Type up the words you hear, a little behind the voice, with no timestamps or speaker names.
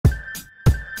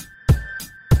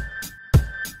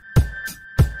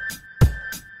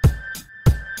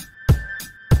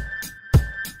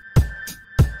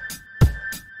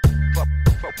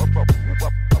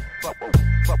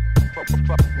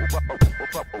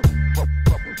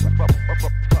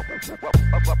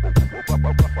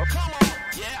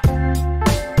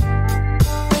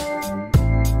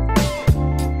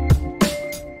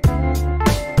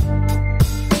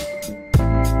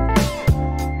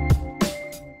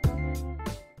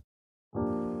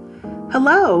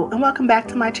Hello and welcome back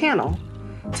to my channel.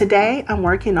 Today I'm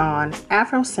working on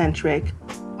Afrocentric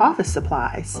office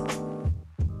supplies.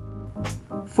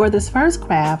 For this first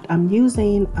craft, I'm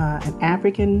using an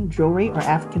African jewelry or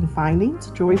African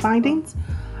jewelry findings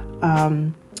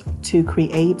to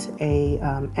create a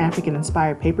African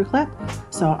inspired paper clip.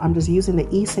 So I'm just using the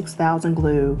E6000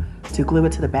 glue to glue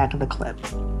it to the back of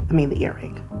the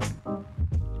earring.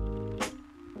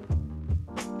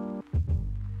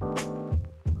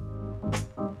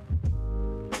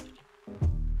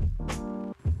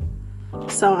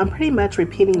 So I'm pretty much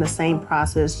repeating the same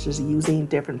process, just using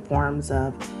different forms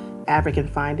of African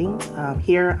findings.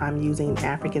 Here I'm using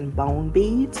African bone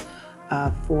beads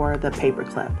for the paper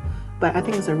clip. But I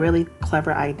think it's a really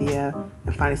clever idea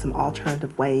in finding some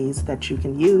alternative ways that you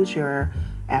can use your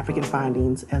African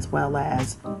findings as well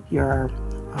as your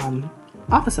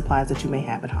office supplies that you may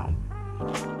have at home.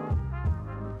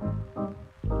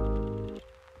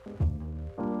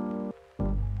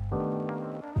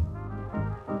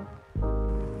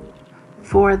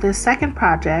 For the second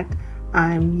project,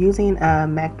 I'm using a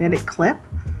magnetic clip,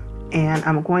 and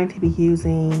I'm going to be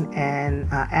using an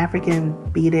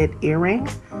African beaded earring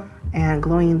and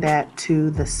gluing that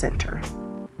to the center.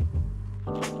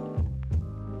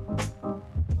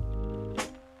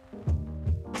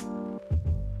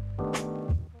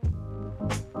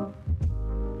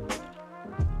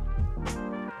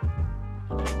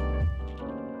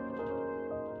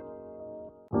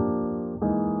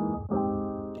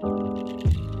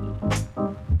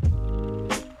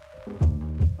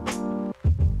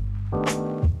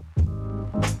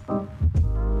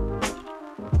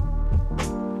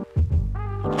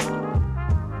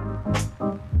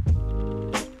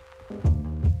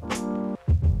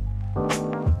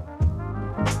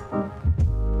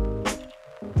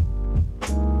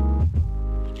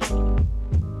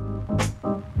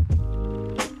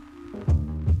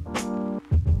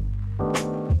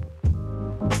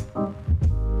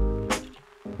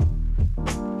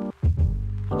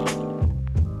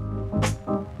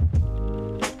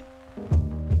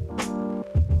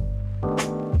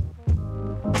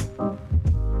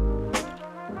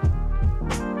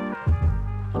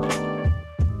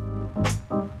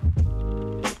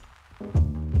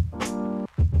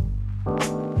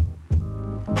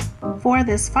 For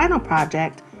this final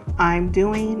project, I'm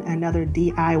doing another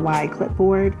DIY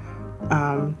clipboard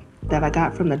that I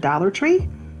got from the Dollar Tree,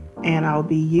 and I'll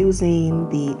be using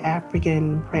the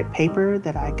African print paper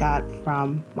that I got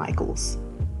from Michael's.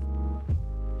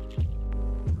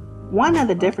 One of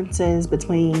the differences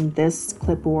between this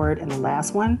clipboard and the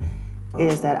last one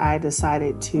is that I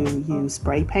decided to use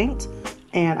spray paint,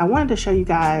 and I wanted to show you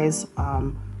guys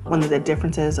one of the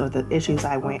differences or the issues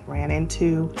I ran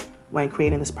into when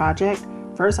creating this project.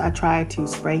 First, I tried to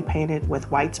spray paint it with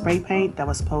white spray paint that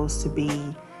was supposed to be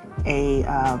a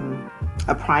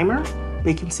primer, but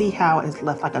you can see how it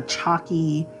left like a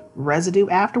chalky residue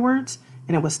afterwards,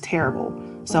 and it was terrible.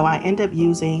 So I ended up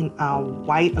using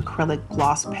white acrylic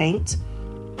gloss paint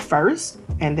first,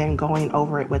 and then going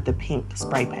over it with the pink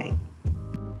spray paint.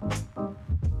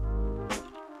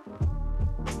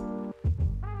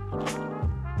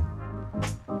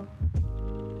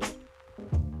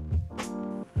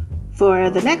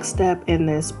 For the next step in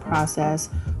this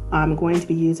process, I'm going to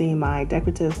be using my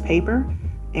decorative paper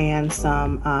and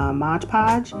some Mod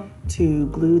Podge to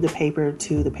glue the paper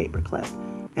to the paper clip.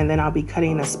 And then I'll be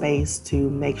cutting a space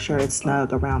to make sure it's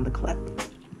snug around the clip.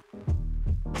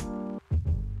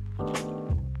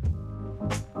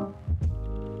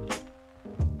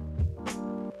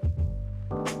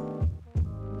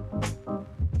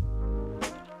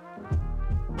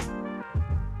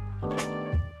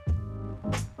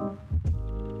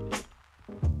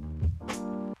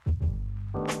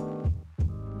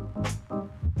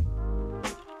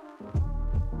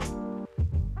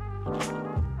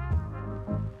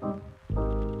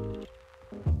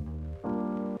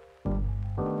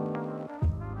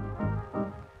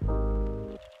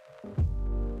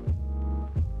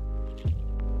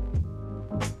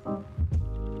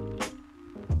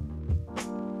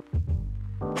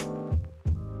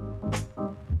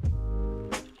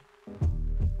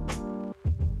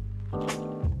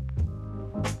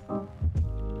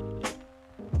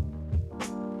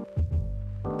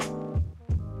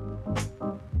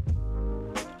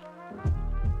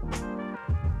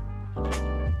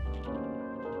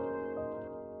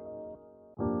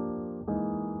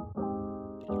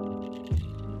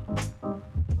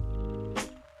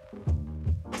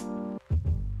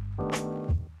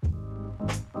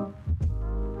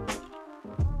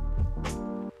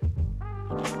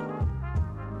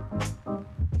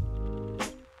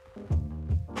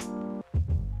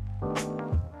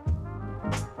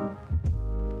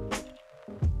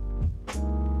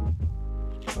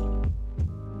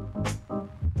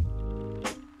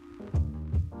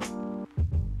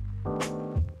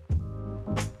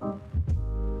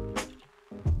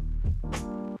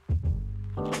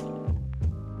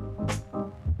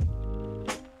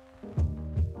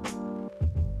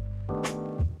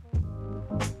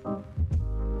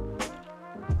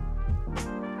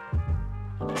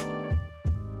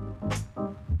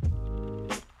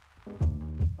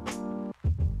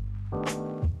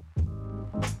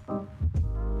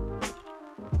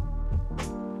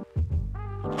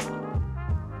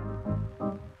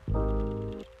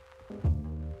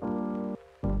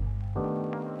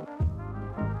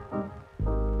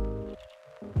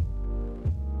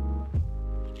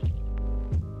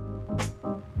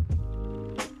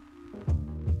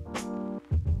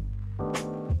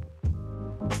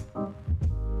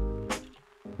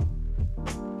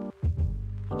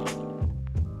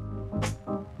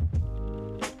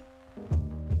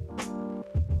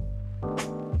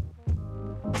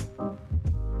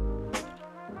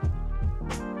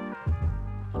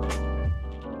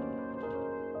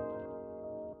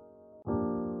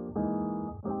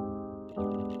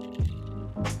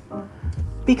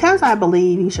 Because I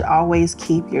believe you should always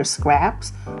keep your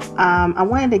scraps, I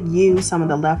wanted to use some of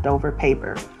the leftover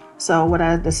paper. So what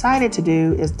I decided to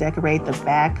do is decorate the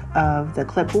back of the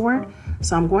clipboard.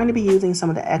 So I'm going to be using some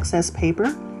of the excess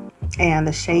paper and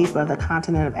the shape of the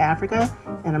continent of Africa,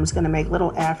 and I'm just going to make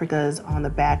little Africas on the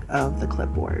back of the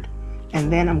clipboard.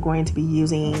 And then I'm going to be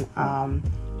using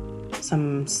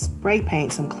some spray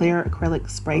paint, some clear acrylic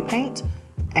spray paint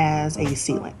as a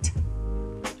sealant.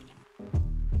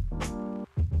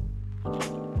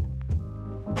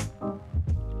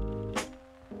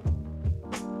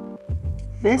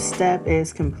 This step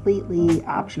is completely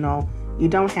optional. You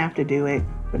don't have to do it,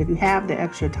 but if you have the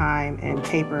extra time and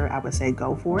paper, I would say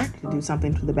go for it to do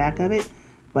something to the back of it.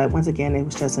 But once again, it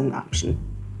was just an option.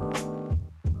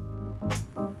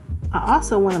 I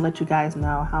also want to let you guys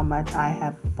know how much I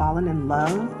have fallen in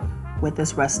love with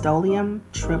this Rust-Oleum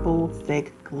Triple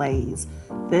Thick Glaze.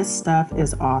 This stuff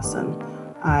is awesome.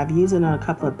 I've used it on a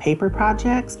couple of paper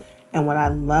projects, and what I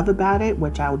love about it,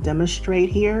 which I'll demonstrate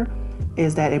here,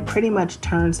 is that it pretty much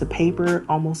turns the paper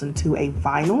almost into a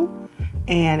vinyl,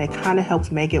 and it kind of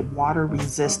helps make it water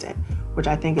resistant, which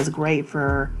I think is great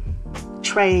for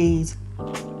trays,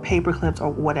 paper clips, or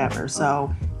whatever.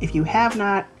 So if you have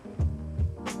not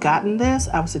gotten this,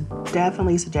 I would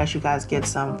definitely suggest you guys get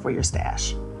some for your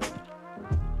stash.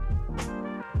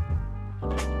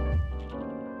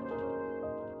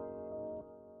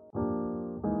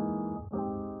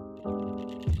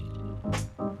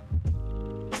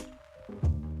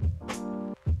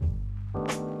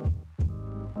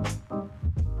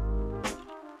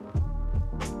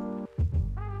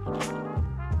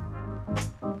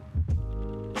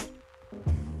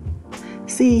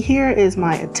 See, here is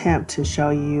my attempt to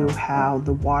show you how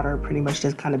the water pretty much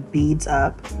just kind of beads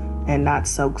up and not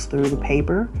soaks through the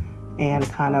paper and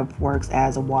kind of works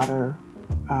as a water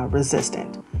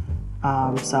resistant.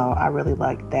 So I really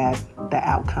like the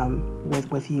outcome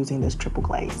with using this triple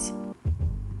glaze.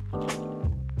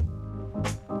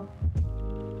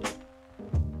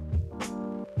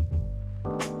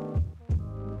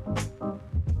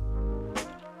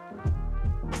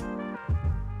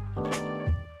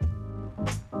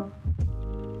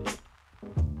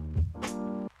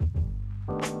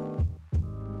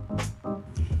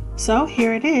 So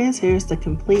here it is. Here's the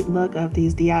complete look of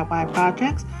these DIY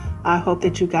projects. I hope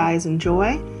that you guys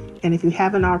enjoy. And if you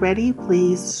haven't already,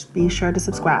 please be sure to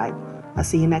subscribe. I'll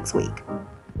see you next week.